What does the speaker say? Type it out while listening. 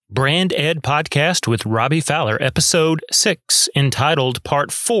Brand Ed Podcast with Robbie Fowler, Episode 6, entitled Part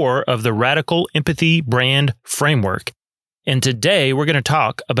 4 of the Radical Empathy Brand Framework. And today we're going to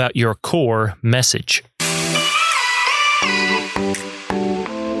talk about your core message.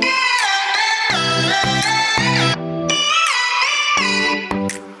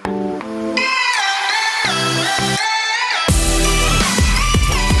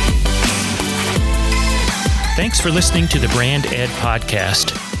 Thanks for listening to the Brand Ed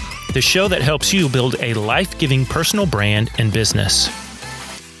Podcast, the show that helps you build a life-giving personal brand and business.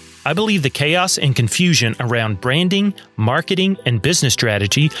 I believe the chaos and confusion around branding, marketing, and business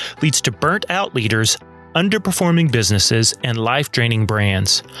strategy leads to burnt-out leaders, underperforming businesses, and life-draining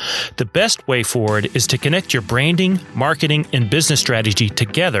brands. The best way forward is to connect your branding, marketing, and business strategy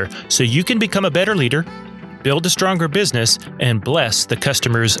together so you can become a better leader, build a stronger business, and bless the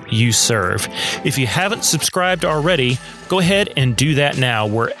customers you serve. If you haven't subscribed already, go ahead and do that now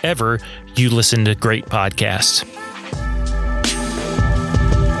wherever you listen to great podcasts.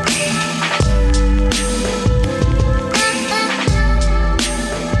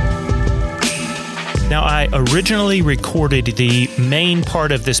 Now, I originally recorded the main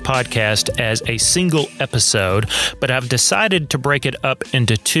part of this podcast as a single episode, but I've decided to break it up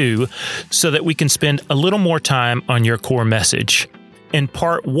into two so that we can spend a little more time on your core message. In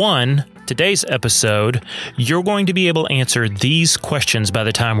part one, today's episode, you're going to be able to answer these questions by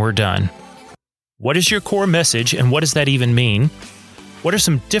the time we're done. What is your core message, and what does that even mean? What are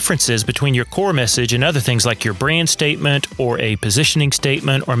some differences between your core message and other things like your brand statement or a positioning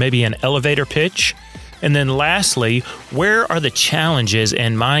statement or maybe an elevator pitch? And then lastly, where are the challenges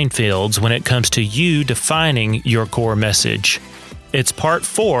and minefields when it comes to you defining your core message? It's part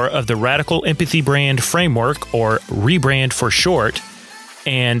 4 of the Radical Empathy Brand Framework, or Rebrand for short,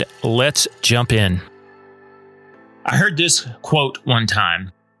 and let's jump in. I heard this quote one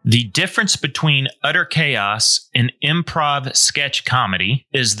time: "The difference between utter chaos and improv sketch comedy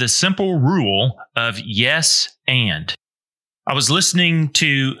is the simple rule of yes and." I was listening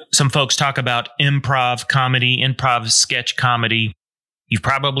to some folks talk about improv comedy, improv sketch comedy. You've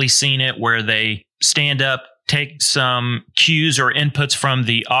probably seen it where they stand up, take some cues or inputs from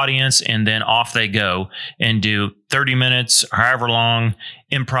the audience, and then off they go and do 30 minutes, or however long,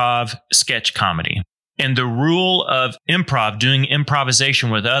 improv sketch comedy. And the rule of improv, doing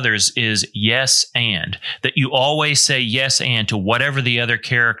improvisation with others, is yes and. That you always say yes and to whatever the other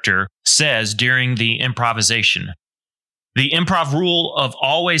character says during the improvisation. The improv rule of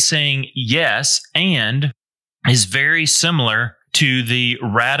always saying yes and is very similar to the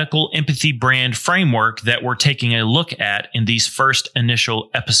Radical Empathy Brand Framework that we're taking a look at in these first initial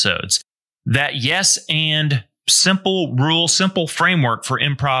episodes. That yes and simple rule, simple framework for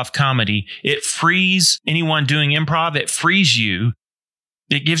improv comedy, it frees anyone doing improv. It frees you.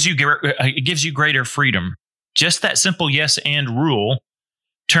 It gives you greater freedom. Just that simple yes and rule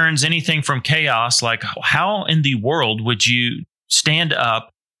turns anything from chaos, like how in the world would you stand up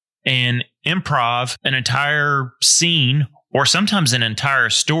and improv an entire scene or sometimes an entire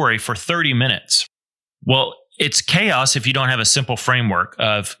story for 30 minutes? Well, it's chaos if you don't have a simple framework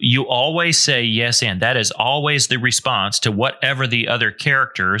of you always say yes and. That is always the response to whatever the other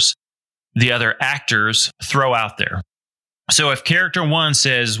characters, the other actors throw out there. So if character 1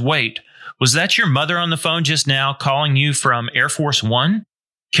 says, "Wait, was that your mother on the phone just now calling you from Air Force One?"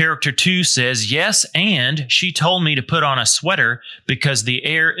 Character 2 says, "Yes, and she told me to put on a sweater because the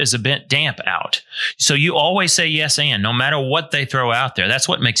air is a bit damp out." So you always say yes and, no matter what they throw out there. That's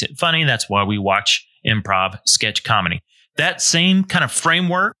what makes it funny. That's why we watch improv sketch comedy. That same kind of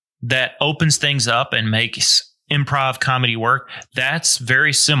framework that opens things up and makes improv comedy work, that's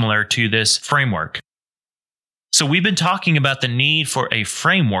very similar to this framework. So we've been talking about the need for a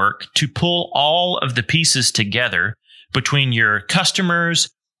framework to pull all of the pieces together between your customers,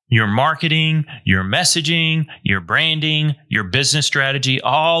 your marketing, your messaging, your branding, your business strategy,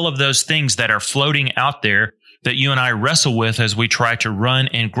 all of those things that are floating out there that you and I wrestle with as we try to run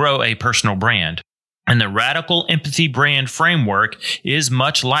and grow a personal brand. And the Radical Empathy Brand Framework is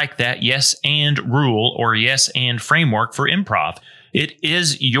much like that yes and rule or yes and framework for improv. It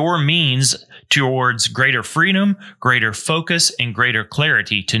is your means towards greater freedom, greater focus, and greater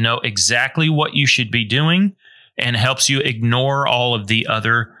clarity to know exactly what you should be doing, and helps you ignore all of the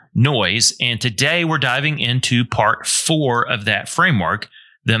other noise. And today we're diving into part 4 of that framework,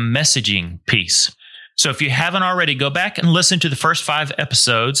 the messaging piece. So if you haven't already, go back and listen to the first 5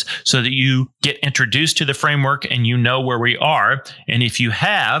 episodes so that you get introduced to the framework and you know where we are. And if you've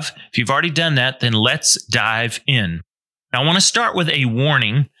already done that, then let's dive in. Now, I want to start with a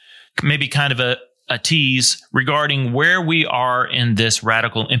warning, maybe kind of a tease regarding where we are in this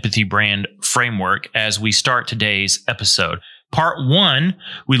Radical Empathy brand framework as we start today's episode. Part 1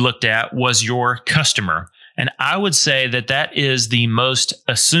 we looked at was your customer. And I would say that that is the most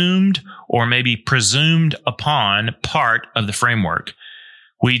assumed or maybe presumed upon part of the framework.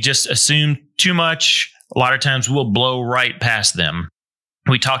 We just assume too much. A lot of times we'll blow right past them.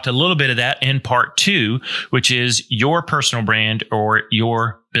 We talked a little bit of that in part 2, which is your personal brand or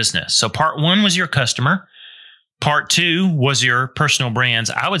your business. So part 1 was your customer. Part 2 was your personal brands.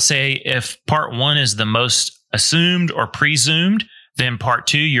 I would say if part 1 is the most assumed or presumed, then part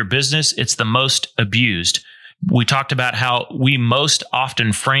 2, your business, it's the most abused. We talked about how we most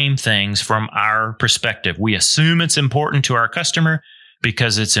often frame things from our perspective. We assume it's important to our customer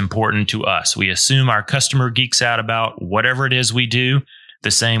because it's important to us. We assume our customer geeks out about whatever it is we do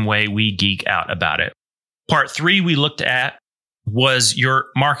the same way we geek out about it. Part 3 we looked at was your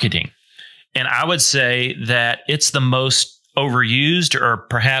marketing. And I would say that it's the most overused or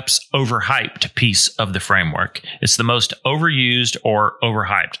perhaps overhyped piece of the framework. It's the most overused or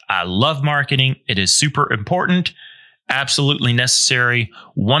overhyped. I love marketing. It is super important, absolutely necessary,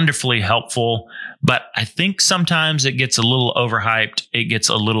 wonderfully helpful. But I think sometimes it gets a little overhyped. It gets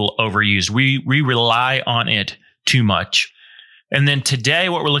a little overused. We rely on it too much. And then today,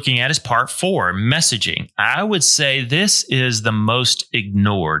 what we're looking at is part 4, messaging. I would say this is the most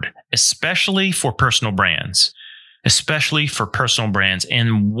ignored, especially for personal brands.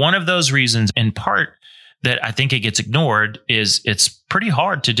 And one of those reasons, in part, that I think it gets ignored is it's pretty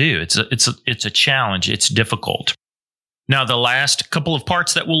hard to do. It's a challenge. It's difficult. Now, the last couple of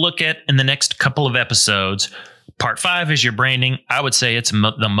parts that we'll look at in the next couple of episodes, part 5 is your branding. I would say it's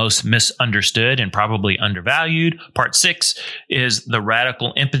the most misunderstood and probably undervalued. Part 6 is the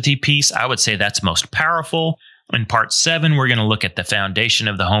radical empathy piece. I would say that's most powerful. In part 7, we're going to look at the foundation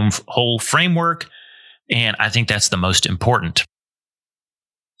of the whole framework. And I think that's the most important.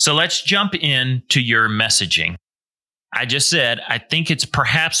 So let's jump into your messaging. I just said, I think it's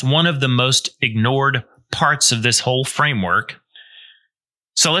perhaps one of the most ignored parts of this whole framework.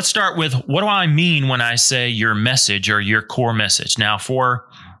 So let's start with, what do I mean when I say your message or your core message? Now, for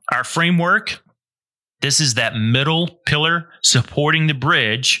our framework, this is that middle pillar supporting the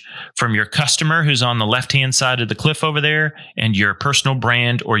bridge from your customer, who's on the left-hand side of the cliff over there, and your personal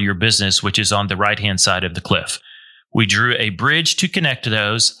brand or your business, which is on the right-hand side of the cliff. We drew a bridge to connect to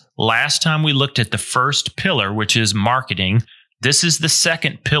those. Last time we looked at the first pillar, which is marketing. This is the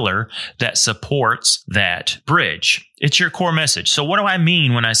second pillar that supports that bridge. It's your core message. So what do I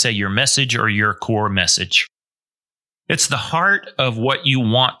mean when I say your message or your core message? It's the heart of what you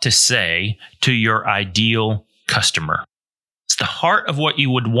want to say to your ideal customer. It's the heart of what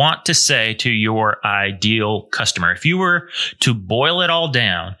you would want to say to your ideal customer. If you were to boil it all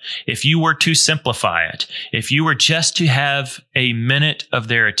down, if you were to simplify it, if you were just to have a minute of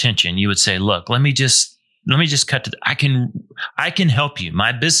their attention, you would say, look, let me just cut to I can help you.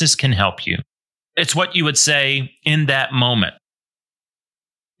 My business can help you. It's what you would say in that moment.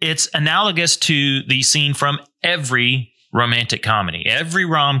 It's analogous to the scene from every romantic comedy, every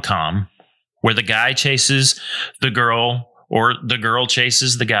rom-com where the guy chases the girl or the girl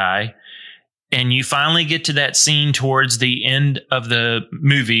chases the guy. And you finally get to that scene towards the end of the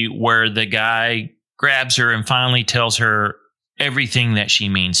movie where the guy grabs her and finally tells her everything that she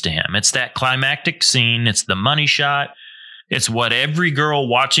means to him. It's that climactic scene. It's the money shot. It's what every girl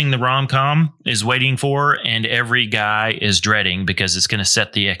watching the rom-com is waiting for, and every guy is dreading because it's going to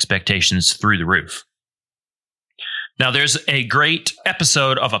set the expectations through the roof. Now, there's a great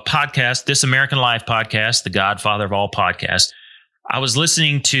episode of a podcast, This American Life podcast, the godfather of all podcasts. I was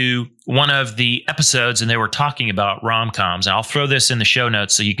listening to one of the episodes, and they were talking about rom-coms. And I'll throw this in the show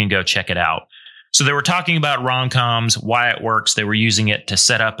notes so you can go check it out. So they were talking about rom-coms, why it works. They were using it to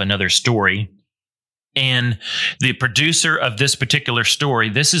set up another story. And the producer of this particular story,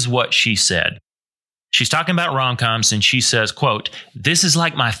 this is what she said. She's talking about rom-coms, and she says, quote, "This is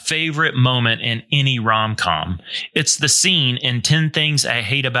like my favorite moment in any rom-com. It's the scene in 10 Things I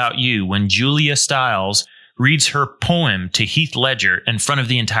Hate About You when Julia Stiles reads her poem to Heath Ledger in front of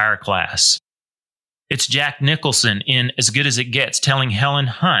the entire class. It's Jack Nicholson in As Good as It Gets telling Helen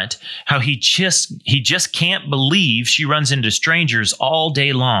Hunt how he just can't believe she runs into strangers all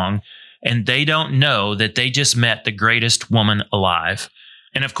day long and they don't know that they just met the greatest woman alive.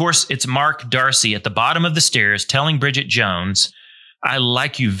 And of course, it's Mark Darcy at the bottom of the stairs telling Bridget Jones, I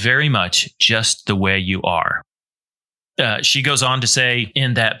like you very much just the way you are." She goes on to say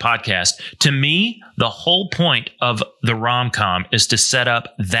in that podcast, to me, the whole point of the rom-com is to set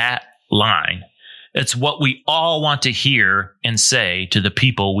up that line. It's what we all want to hear and say to the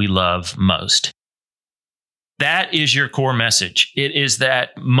people we love most. That is your core message. It is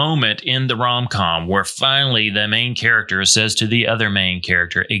that moment in the rom-com where finally the main character says to the other main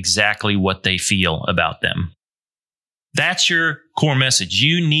character exactly what they feel about them. That's your core message.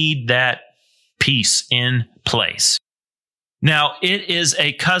 You need that piece in place. Now, it is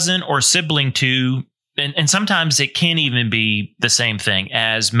a cousin or sibling to, and sometimes it can't even be the same thing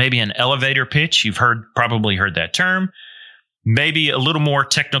as maybe an elevator pitch. You've probably heard that term. Maybe a little more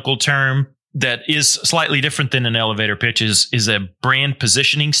technical term that is slightly different than an elevator pitch is a brand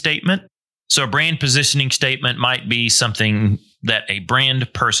positioning statement. So a brand positioning statement might be something that a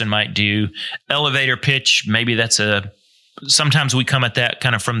brand person might do. Elevator pitch, maybe sometimes we come at that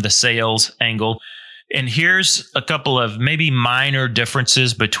kind of from the sales angle. And here's a couple of maybe minor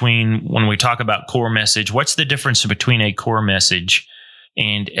differences between when we talk about core message. What's the difference between a core message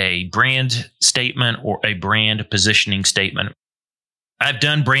and a brand statement or a brand positioning statement? I've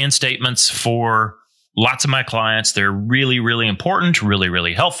done brand statements for lots of my clients. They're really, really important, really,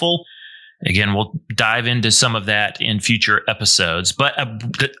 really helpful. Again, we'll dive into some of that in future episodes. But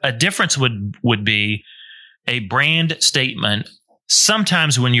a difference would be a brand statement.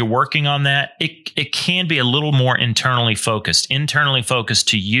 Sometimes when you're working on that, it can be a little more internally focused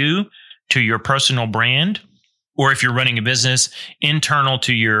to you, to your personal brand, or if you're running a business, internal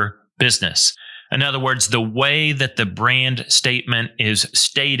to your business. In other words, the way that the brand statement is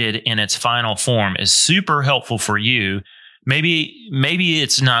stated in its final form is super helpful for you. Maybe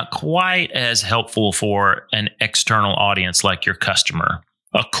it's not quite as helpful for an external audience like your customer.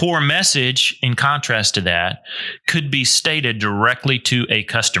 A core message, in contrast to that, could be stated directly to a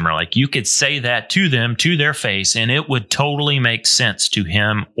customer. Like you could say that to them, to their face, and it would totally make sense to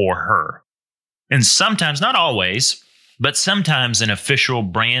him or her. And sometimes, not always, but sometimes an official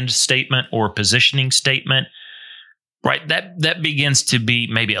brand statement or positioning statement, right, that begins to be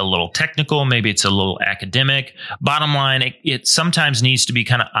maybe a little technical, maybe it's a little academic. Bottom line, it sometimes needs to be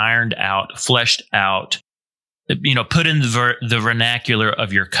kind of ironed out, fleshed out, put in the vernacular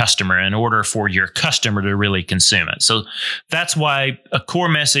of your customer in order for your customer to really consume it. So that's why a core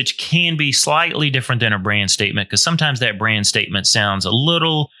message can be slightly different than a brand statement, because sometimes that brand statement sounds a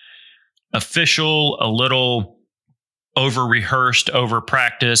little official, a little over-rehearsed,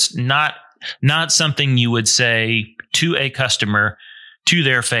 over-practiced, not something you would say to a customer, to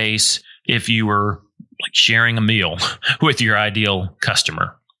their face, if you were like sharing a meal with your ideal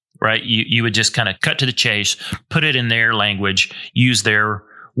customer. Right? You would just kind of cut to the chase, put it in their language, use their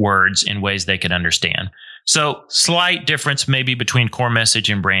words in ways they could understand. So slight difference maybe between core message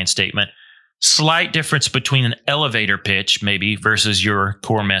and brand statement. Slight difference between an elevator pitch maybe versus your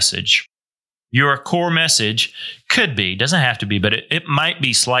core message. Your core message could be, doesn't have to be, but it might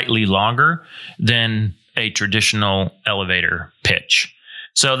be slightly longer than a traditional elevator pitch.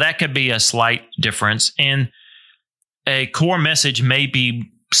 So that could be a slight difference. And a core message may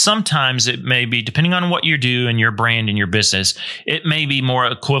be, sometimes it may be, depending on what you do and your brand and your business, it may be more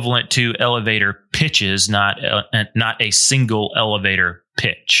equivalent to elevator pitches, not a single elevator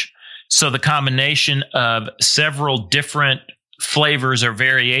pitch. So the combination of several different flavors or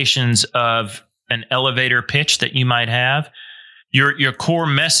variations of an elevator pitch that you might have, your core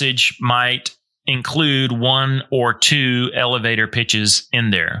message might include one or two elevator pitches in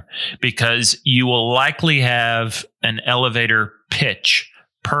there, because you will likely have an elevator pitch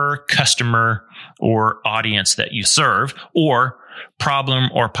per customer or audience that you serve, or problem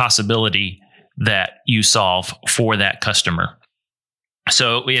or possibility that you solve for that customer.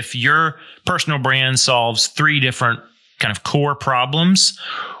 So if your personal brand solves three different kind of core problems,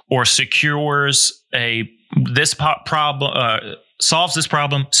 or secures solves this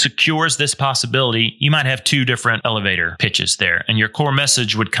problem, secures this possibility, you might have two different elevator pitches there. And your core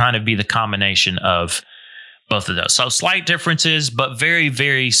message would kind of be the combination of both of those. So slight differences, but very,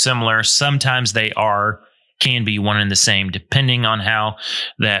 very similar. Sometimes they can be one and the same, depending on how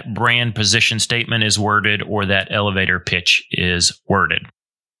that brand position statement is worded or that elevator pitch is worded.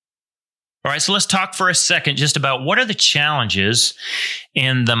 All right, so let's talk for a second just about what are the challenges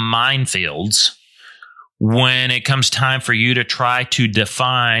and the minefields when it comes time for you to try to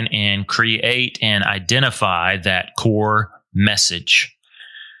define and create and identify that core message.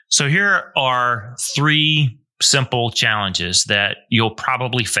 So here are three simple challenges that you'll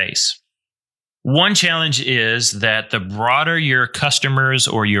probably face. One challenge is that the broader your customers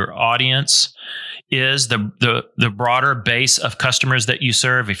or your audience is, the broader base of customers that you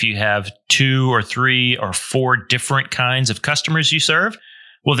serve, if you have 2 or 3 or 4 different kinds of customers you serve,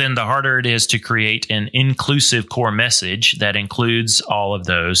 well, then the harder it is to create an inclusive core message that includes all of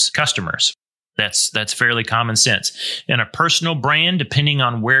those customers. That's fairly common sense. In a personal brand, depending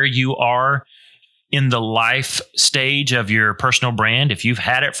on where you are in the life stage of your personal brand, if you've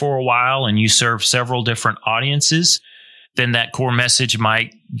had it for a while and you serve several different audiences, then that core message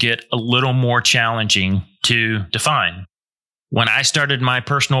might get a little more challenging to define. When I started my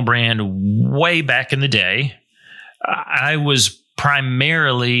personal brand way back in the day, I was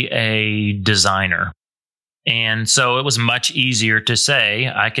primarily a designer. And so it was much easier to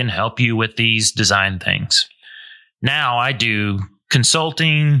say, I can help you with these design things. Now I do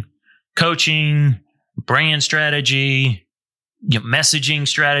consulting, coaching, brand strategy, messaging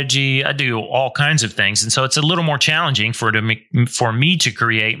strategy. I do all kinds of things. And so it's a little more challenging for me to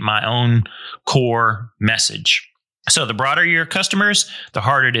create my own core message. So the broader your customers, the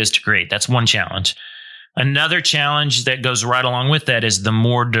harder it is to create. That's one challenge. Another challenge that goes right along with that is the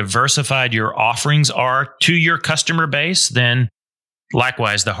more diversified your offerings are to your customer base, then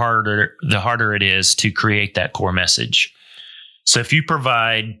likewise, the harder it is to create that core message. So if you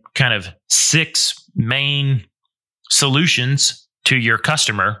provide kind of 6 main solutions to your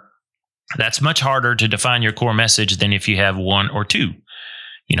customer, that's much harder to define your core message than if you have 1 or 2,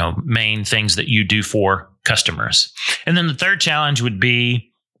 main things that you do for customers. And then the third challenge would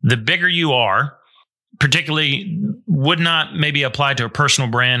be the bigger you are, particularly would not maybe apply to a personal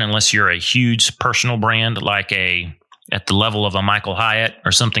brand unless you're a huge personal brand like at the level of a Michael Hyatt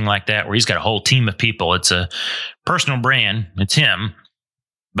or something like that, where he's got a whole team of people. It's a personal brand. It's him.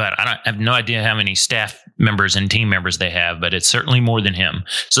 But I have no idea how many staff members and team members they have, but it's certainly more than him.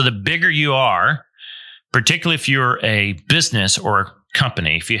 So the bigger you are, particularly if you're a business or a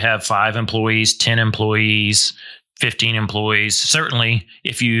company, if you have 5 employees, 10 employees, 15 employees, certainly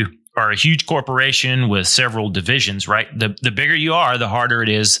if you are a huge corporation with several divisions, right? The bigger you are, the harder it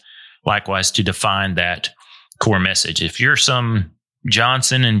is likewise to define that core message. If you're some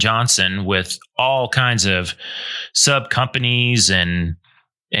Johnson & Johnson with all kinds of sub companies and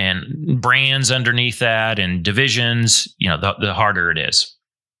brands underneath that and divisions, the harder it is.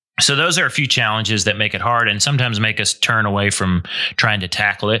 So those are a few challenges that make it hard and sometimes make us turn away from trying to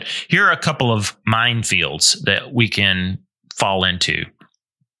tackle it. Here are a couple of minefields that we can fall into.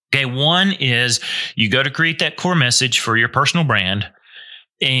 Okay, one is you go to create that core message for your personal brand,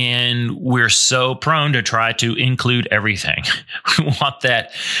 and we're so prone to try to include everything. We want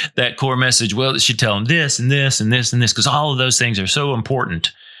that core message. Well, it should tell them this and this and this and this, because all of those things are so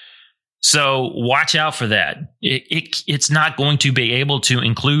important. So watch out for that. It's not going to be able to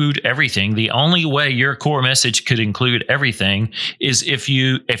include everything. The only way your core message could include everything is if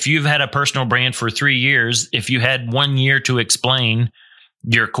you've had a personal brand for 3 years, if you had 1 year to explain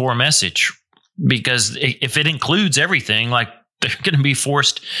your core message, because if it includes everything, like, they're going to be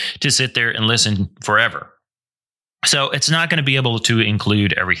forced to sit there and listen forever. So it's not going to be able to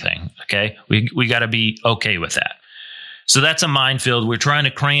include everything. Okay. We got to be okay with that. So that's a minefield. We're trying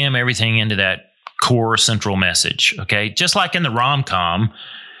to cram everything into that core central message. Okay. Just like in the rom-com,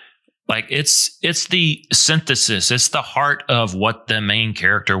 like it's the synthesis. It's the heart of what the main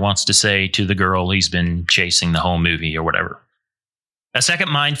character wants to say to the girl he's been chasing the whole movie or whatever. A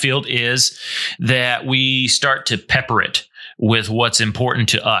second minefield is that we start to pepper it with what's important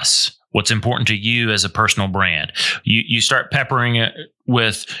to us, what's important to you as a personal brand. You start peppering it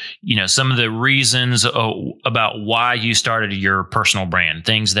with, some of the reasons about why you started your personal brand,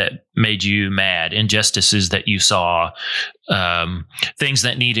 things that made you mad, injustices that you saw, things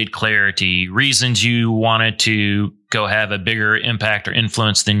that needed clarity, reasons you wanted to go have a bigger impact or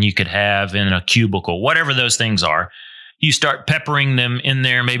influence than you could have in a cubicle, whatever those things are. You start peppering them in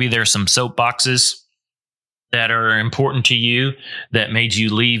there. Maybe there's some soapboxes that are important to you that made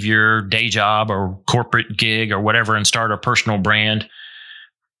you leave your day job or corporate gig or whatever and start a personal brand.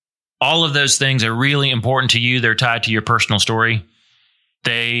 All of those things are really important to you. They're tied to your personal story.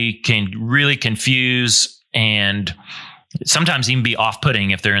 They can really confuse and sometimes even be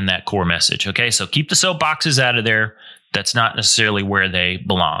off-putting if they're in that core message. Okay, so keep the soapboxes out of there. That's not necessarily where they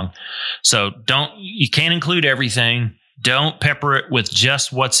belong. So you can't include everything. Don't pepper it with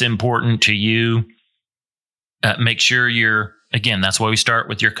just what's important to you. Make sure that's why we start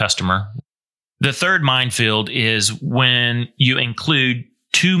with your customer. The third minefield is when you include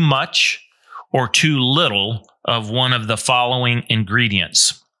too much or too little of one of the following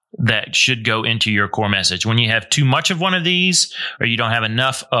ingredients that should go into your core message. When you have too much of one of these, or you don't have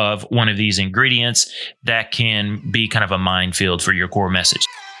enough of one of these ingredients, that can be kind of a minefield for your core message.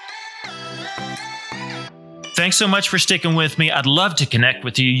 Thanks so much for sticking with me. I'd love to connect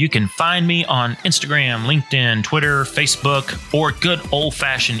with you. You can find me on Instagram, LinkedIn, Twitter, Facebook, or good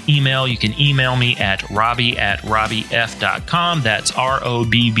old-fashioned email. You can email me at robbie@robbief.com. That's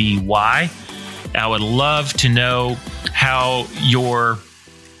ROBBY. I would love to know how your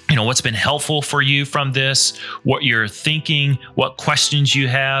what's been helpful for you from this, what you're thinking, what questions you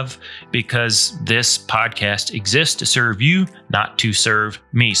have, because this podcast exists to serve you, not to serve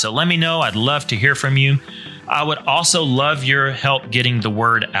me. So let me know. I'd love to hear from you. I would also love your help getting the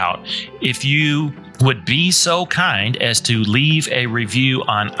word out. If you would be so kind as to leave a review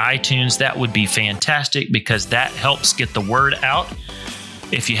on iTunes, that would be fantastic, because that helps get the word out.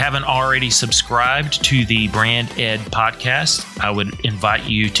 If you haven't already subscribed to the Brand Ed podcast, I would invite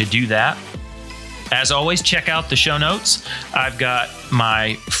you to do that. As always, check out the show notes. I've got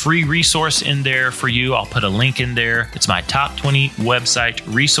my free resource in there for you. I'll put a link in there. It's my top 20 website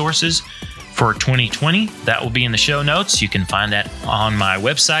resources for 2020. That will be in the show notes. You can find that on my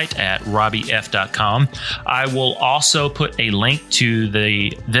website at robbyf.com. I will also put a link to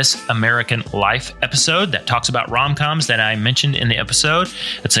the This American Life episode that talks about rom-coms that I mentioned in the episode.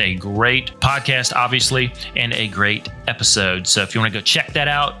 It's a great podcast, obviously, and a great episode. So if you want to go check that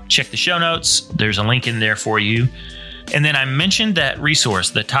out, check the show notes. There's a link in there for you. And then I mentioned that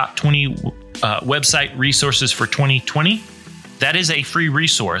resource, the top 20 website resources for 2020. That is a free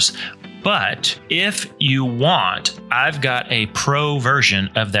resource. But if you want, I've got a pro version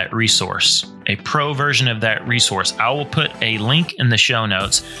of that resource. I will put a link in the show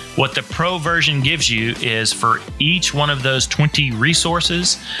notes. What the pro version gives you is, for each one of those 20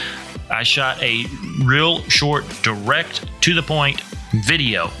 resources, I shot a real short, direct, to the point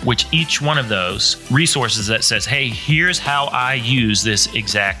video, which each one of those resources that says, hey, here's how I use this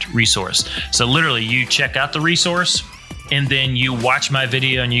exact resource. So literally, you check out the resource, and then you watch my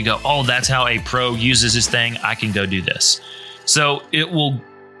video and you go, oh, that's how a pro uses this thing. I can go do this. So it will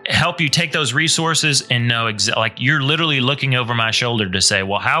help you take those resources and know like you're literally looking over my shoulder to say,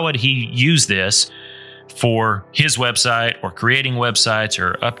 well, how would he use this for his website, or creating websites,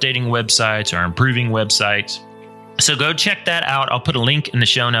 or updating websites, or improving websites? So go check that out. I'll put a link in the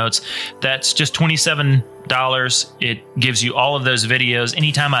show notes. That's just $27. It gives you all of those videos.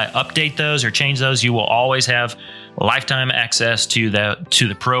 Anytime I update those or change those, you will always have lifetime access to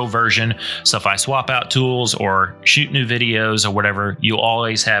the pro version. So if I swap out tools or shoot new videos or whatever, you'll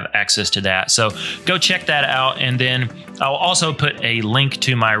always have access to that. So go check that out. And then I'll also put a link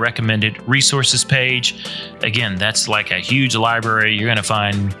to my recommended resources page. Again, that's like a huge library. You're going to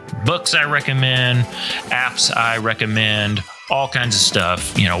find books I recommend, apps I recommend, all kinds of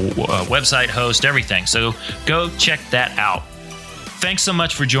stuff, website host, everything. So go check that out. Thanks so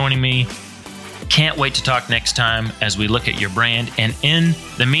much for joining me. Can't wait to talk next time as we look at your brand. And in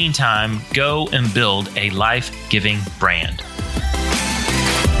the meantime, go and build a life-giving brand.